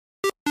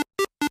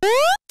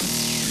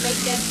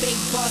Make that big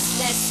boss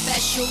less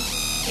special.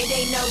 It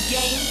ain't no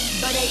game,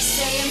 but they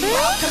saying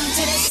welcome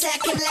to the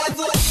second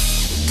level.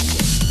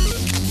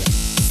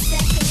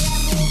 Second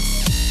level.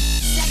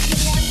 Second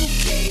level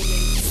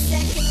gaming.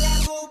 Second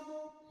level.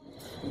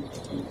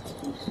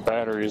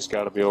 Battery's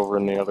got to be over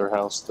in the other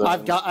house. Then.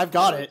 I've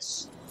got it.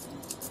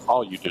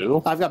 Oh, you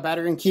do? I've got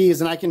battery and keys,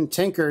 and I can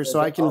tinker,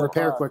 so I can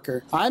repair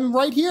quicker. I'm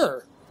right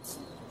here.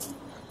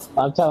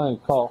 I'm telling you,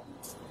 Cole.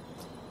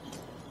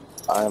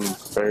 I'm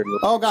prepared.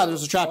 Oh god,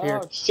 there's a trap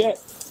here. Oh shit!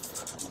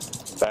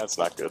 That's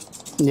not good.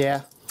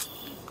 Yeah.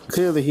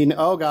 Clearly he.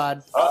 Oh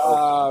god.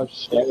 Oh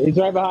shit! He's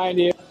right behind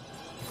you.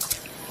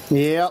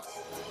 Yep.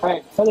 All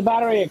right, put the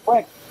battery in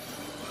quick.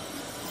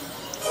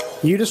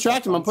 You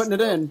distract him. I'm putting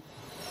it in.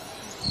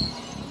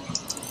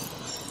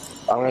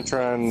 I'm gonna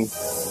try and.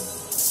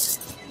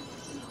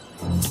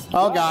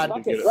 Oh god.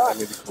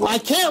 I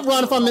can't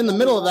run if I'm in the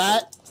middle of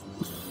that.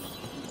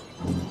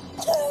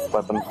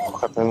 Weapon.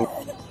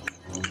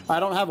 I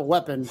don't have a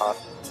weapon. I'm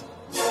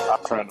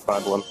trying to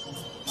find one.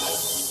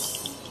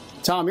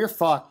 Tom, you're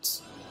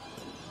fucked.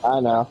 I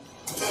know.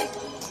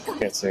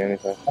 Can't see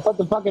anything. I put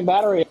the fucking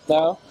battery in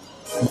though.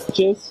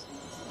 Bitches.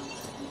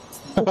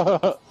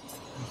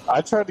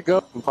 I tried to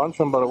go and punch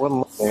him, but it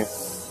wouldn't let me.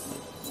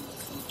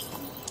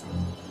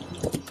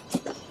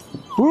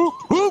 Whoop,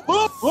 whoop,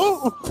 whoop,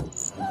 whoop.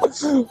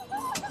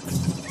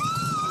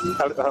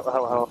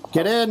 How?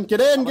 Get in, get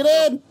in, get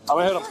in! I'm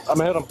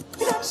gonna hit him.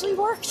 It actually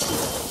worked.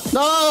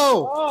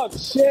 No! Oh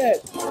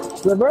shit!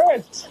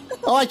 Reverse!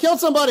 Oh, I killed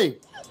somebody!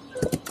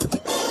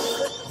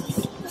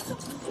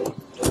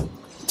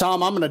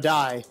 Tom, I'm gonna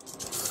die.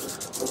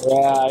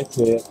 Yeah, I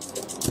see it.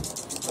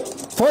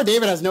 Poor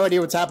David has no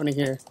idea what's happening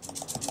here.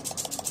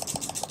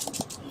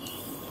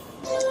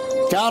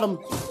 Got him.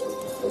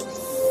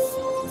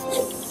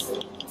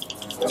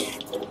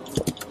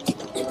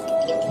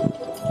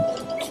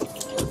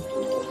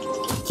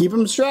 Keep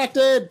him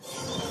distracted.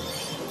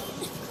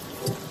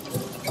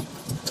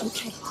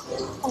 Okay.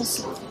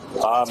 Also,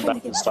 I'm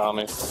back to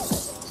Tommy.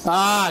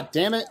 Ah,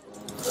 damn it.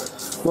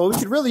 Well, we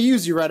could really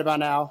use you right about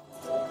now.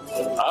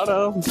 I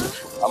know.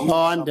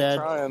 I'm dead.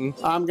 Trying.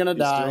 I'm gonna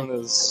die.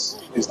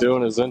 He's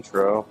doing his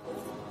intro.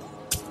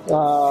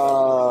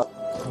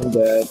 I'm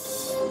dead.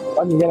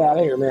 Fucking get out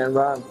of here, man.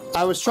 Run.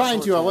 I was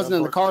trying to. I wasn't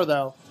in the car,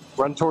 though.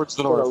 Run towards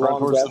the north. Run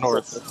towards the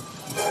north.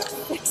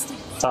 fixed it.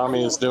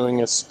 Tommy is doing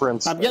his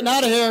sprints. I'm getting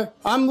out of here.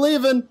 I'm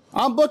leaving.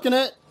 I'm booking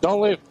it.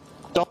 Don't leave.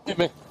 Don't leave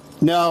me.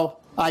 No,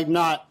 I'm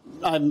not.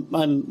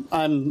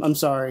 I'm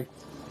sorry.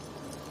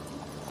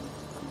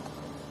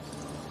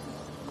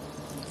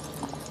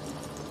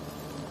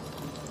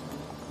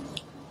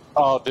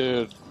 Oh,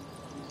 dude.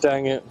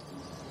 Dang it.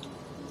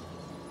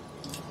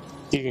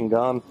 Keegan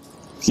gone.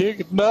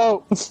 Keegan,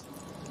 no.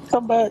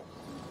 Come back.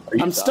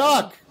 I'm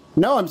stuck.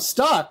 No, I'm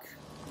stuck.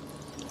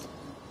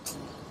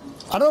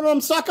 I don't know what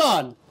I'm stuck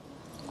on.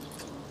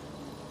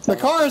 The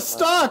car is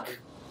stuck.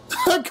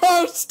 The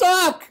car's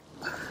stuck.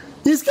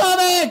 He's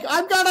coming.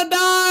 I'm gonna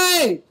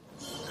die.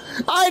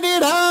 I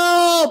need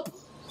help.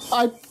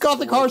 I got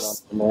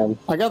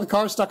the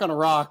car stuck on a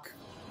rock.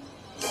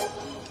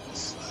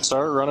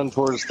 Start running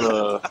towards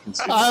the...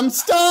 I'm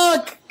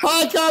stuck.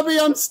 Hi, Cubby.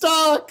 I'm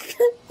stuck.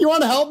 You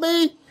want to help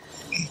me?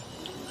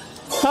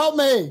 Help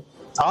me.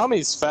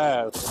 Tommy's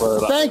fast,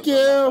 but Thank you.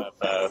 Not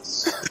that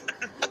fast.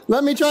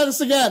 Let me try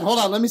this again. Hold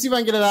on. Let me see if I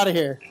can get it out of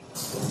here.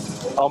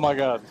 Oh my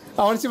god.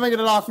 I want to see if I can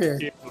get it off here.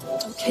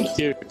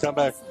 Okay. Come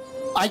back.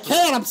 I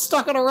can't. I'm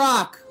stuck on a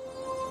rock.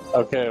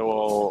 Okay,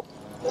 well...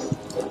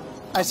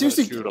 I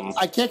seriously, shoot him.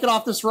 I can't get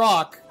off this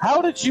rock.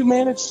 How did you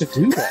manage to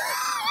do that?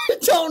 I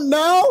don't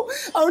know.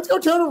 I went to go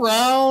turn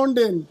around,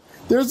 and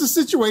there's a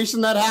situation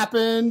that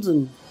happened,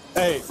 and...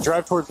 Hey,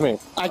 drive towards me.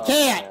 I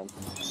can't.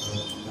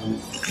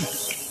 Man.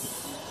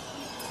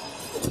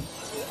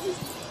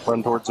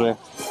 Run towards me.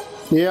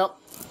 Yep.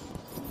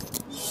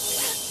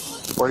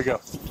 Where'd he go?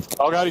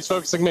 Oh god, he's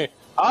focusing me.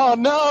 Oh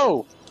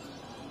no!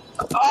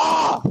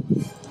 Ah!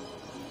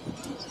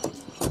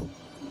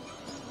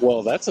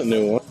 Well, that's a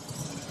new one.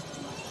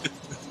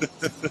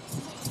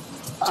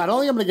 I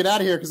don't think I'm gonna get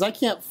out of here because I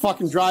can't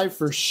fucking drive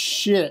for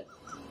shit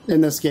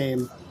in this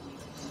game.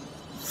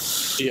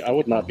 Yeah, I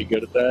would not be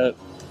good at that.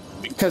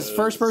 Because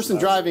first-person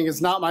driving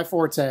is not my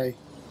forte.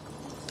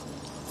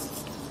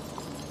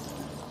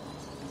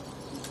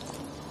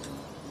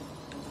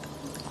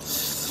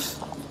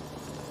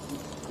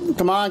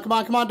 Come on, come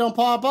on, come on, don't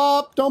pop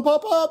up! Don't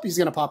pop up! He's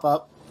gonna pop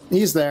up.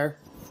 He's there.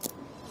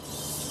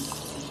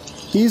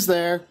 He's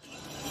there.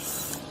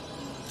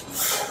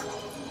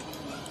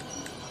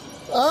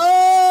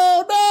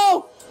 Oh,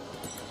 no!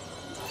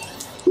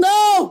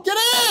 No! Get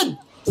in!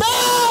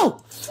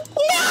 No!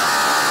 No!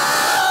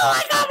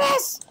 I got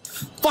this!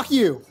 Fuck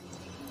you.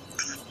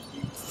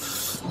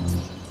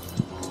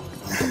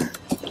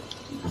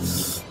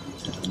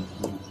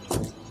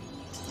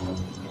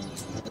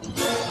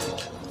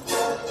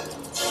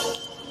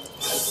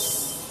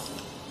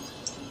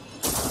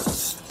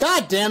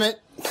 God damn it.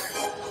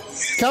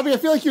 Cubby, I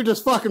feel like you're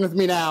just fucking with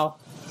me now.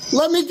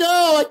 Let me go!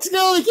 I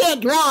still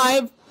can't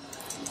drive!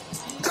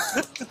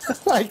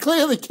 I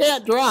clearly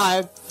can't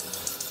drive.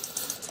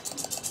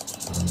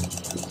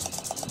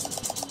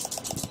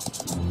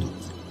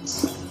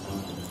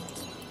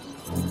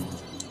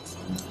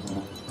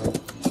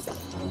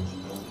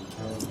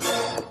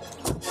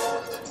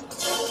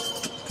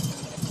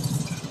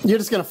 You're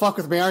just gonna fuck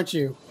with me, aren't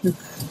you? It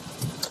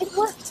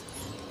worked.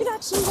 It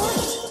actually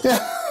worked.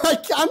 Yeah,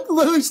 I'm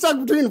literally stuck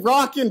between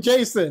Rock and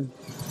Jason.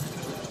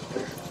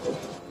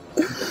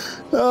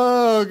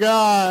 Oh,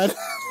 God.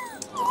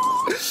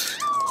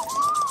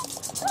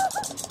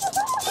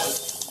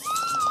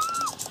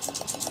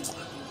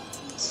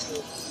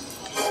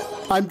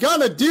 I'm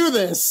gonna do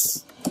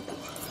this.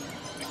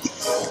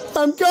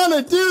 I'm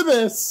gonna do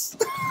this.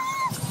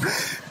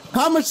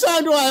 How much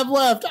time do I have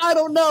left? I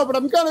don't know, but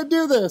I'm gonna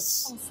do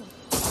this. Awesome.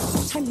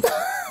 Time to go.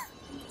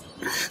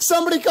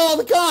 Somebody call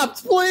the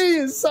cops,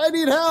 please. I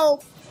need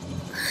help.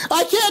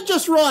 I can't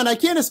just run. I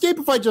can't escape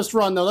if I just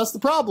run, though. That's the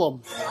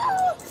problem.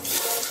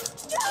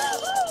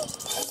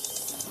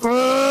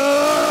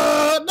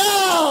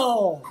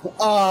 No!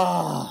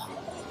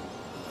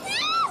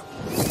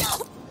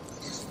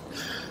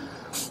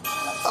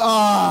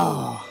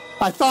 Oh,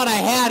 I thought I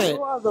had it.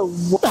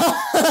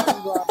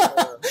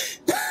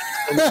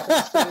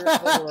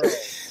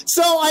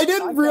 So I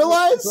didn't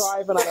realize.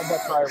 I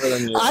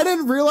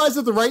didn't realize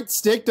that the right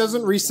stick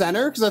doesn't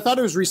recenter because I thought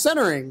it was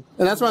recentering,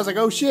 and that's why I was like,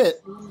 "Oh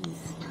shit!"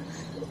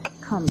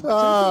 Come.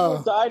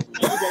 Died for you to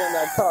get in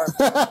that car.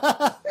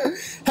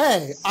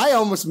 Hey, I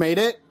almost made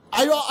it.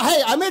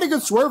 I made a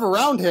good swerve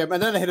around him,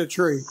 and then I hit a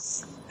tree.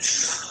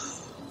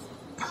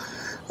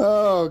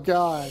 Oh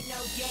God. No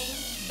game.